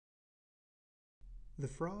The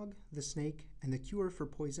Frog, the Snake, and the Cure for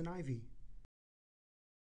Poison Ivy.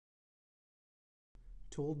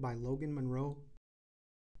 Told by Logan Monroe.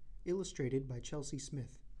 Illustrated by Chelsea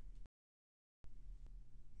Smith.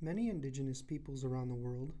 Many indigenous peoples around the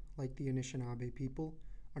world, like the Anishinaabe people,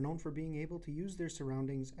 are known for being able to use their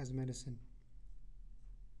surroundings as medicine.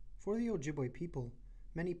 For the Ojibwe people,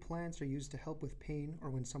 many plants are used to help with pain or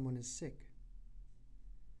when someone is sick.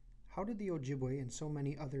 How did the Ojibwe and so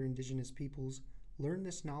many other indigenous peoples learn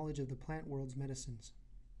this knowledge of the plant world's medicines?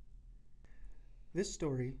 This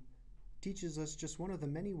story teaches us just one of the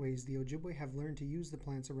many ways the Ojibwe have learned to use the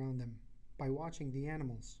plants around them, by watching the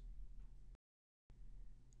animals.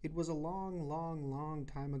 It was a long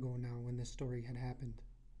time ago now when this story had happened.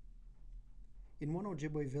 In one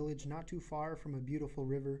Ojibwe village not too far from a beautiful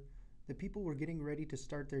river, the people were getting ready to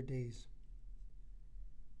start their days.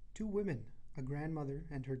 Two women, a grandmother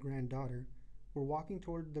and her granddaughter, were walking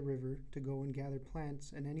toward the river to go and gather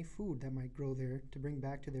plants and any food that might grow there to bring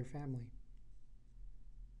back to their family.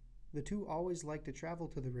 The two always liked to travel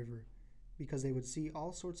to the river because they would see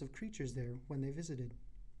all sorts of creatures there when they visited.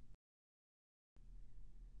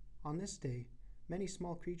 On this day, many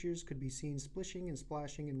small creatures could be seen splishing and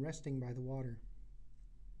splashing and resting by the water.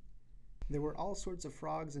 There were all sorts of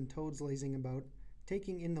frogs and toads lazing about,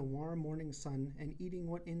 taking in the warm morning sun and eating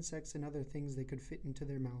what insects and other things they could fit into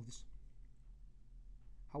their mouths.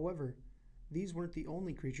 However, these weren't the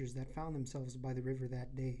only creatures that found themselves by the river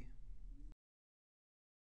that day.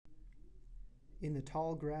 In the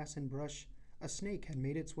tall grass and brush, a snake had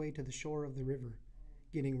made its way to the shore of the river,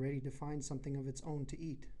 getting ready to find something of its own to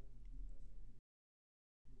eat.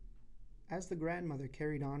 As the grandmother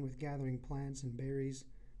carried on with gathering plants and berries,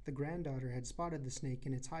 the granddaughter had spotted the snake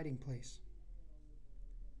in its hiding place.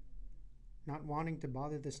 Not wanting to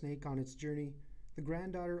bother the snake on its journey, the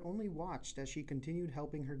granddaughter only watched as she continued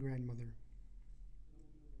helping her grandmother.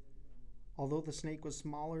 Although the snake was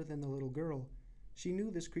smaller than the little girl, she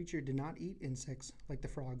knew this creature did not eat insects like the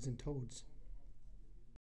frogs and toads.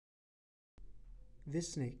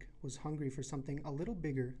 This snake was hungry for something a little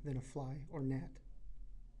bigger than a fly or gnat.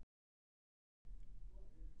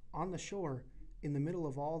 On the shore, in the middle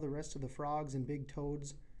of all the rest of the frogs and big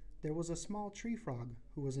toads, there was a small tree frog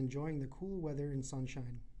who was enjoying the cool weather and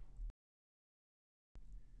sunshine.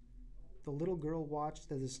 The little girl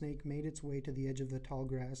watched as the snake made its way to the edge of the tall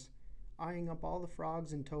grass, eyeing up all the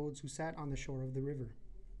frogs and toads who sat on the shore of the river.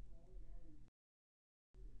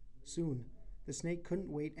 Soon, the snake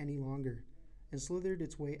couldn't wait any longer and slithered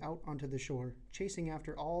its way out onto the shore, chasing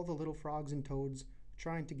after all the little frogs and toads,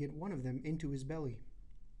 trying to get one of them into his belly.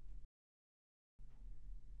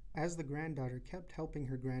 As the granddaughter kept helping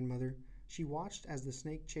her grandmother, she watched as the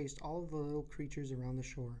snake chased all of the little creatures around the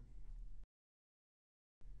shore.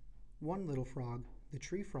 One little frog, the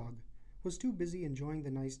tree frog, was too busy enjoying the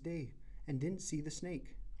nice day and didn't see the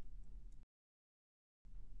snake.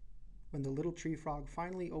 When the little tree frog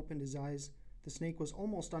finally opened his eyes, the snake was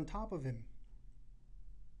almost on top of him.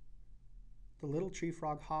 The little tree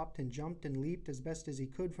frog hopped and jumped and leaped as best as he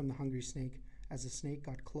could from the hungry snake as the snake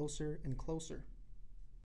got closer and closer.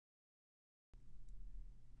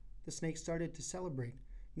 The snake started to celebrate,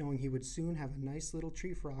 knowing he would soon have a nice little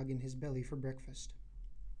tree frog in his belly for breakfast.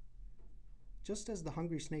 Just as the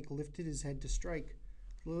hungry snake lifted his head to strike,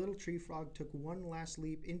 the little tree frog took one last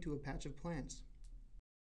leap into a patch of plants.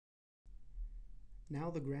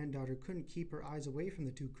 Now the granddaughter couldn't keep her eyes away from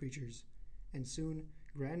the two creatures, and soon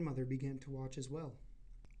grandmother began to watch as well.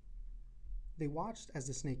 They watched as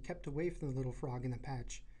the snake kept away from the little frog in the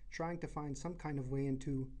patch, trying to find some kind of way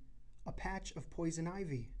into a patch of poison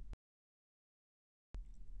ivy.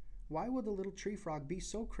 Why would the little tree frog be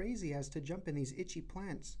so crazy as to jump in these itchy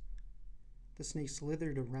plants? The snake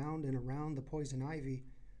slithered around and around the poison ivy,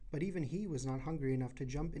 but even he was not hungry enough to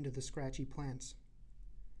jump into the scratchy plants.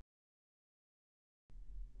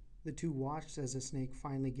 The two watched as the snake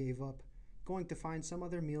finally gave up, going to find some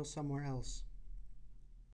other meal somewhere else.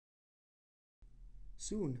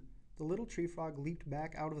 Soon, the little tree frog leaped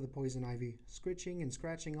back out of the poison ivy, scritching and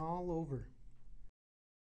scratching all over.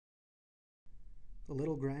 The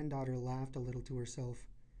little granddaughter laughed a little to herself.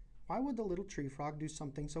 Why would the little tree frog do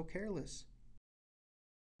something so careless?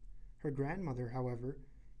 Her grandmother, however,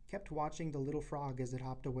 kept watching the little frog as it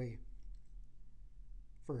hopped away.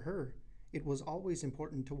 For her, it was always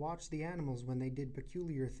important to watch the animals when they did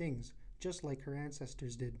peculiar things, just like her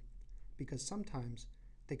ancestors did, because sometimes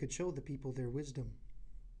they could show the people their wisdom.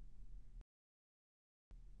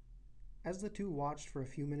 As the two watched for a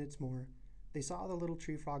few minutes more, they saw the little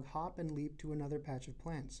tree frog hop and leap to another patch of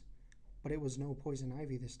plants, but it was no poison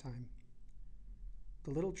ivy this time.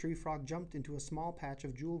 The little tree frog jumped into a small patch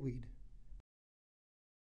of jewelweed.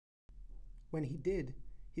 When he did,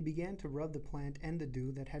 he began to rub the plant and the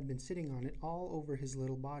dew that had been sitting on it all over his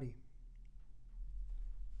little body.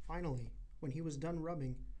 Finally, when he was done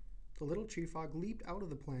rubbing, the little tree frog leaped out of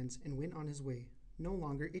the plants and went on his way, no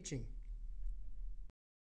longer itching.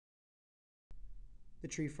 The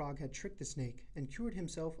tree frog had tricked the snake and cured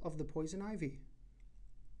himself of the poison ivy.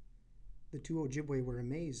 The two Ojibwe were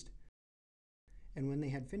amazed, and when they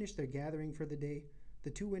had finished their gathering for the day, the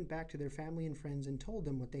two went back to their family and friends and told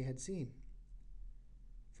them what they had seen.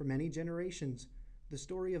 For many generations, the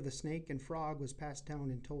story of the snake and frog was passed down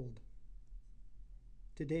and told.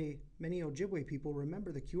 Today, many Ojibwe people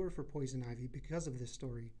remember the cure for poison ivy because of this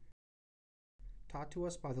story, taught to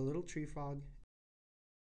us by the little tree frog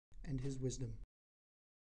and his wisdom.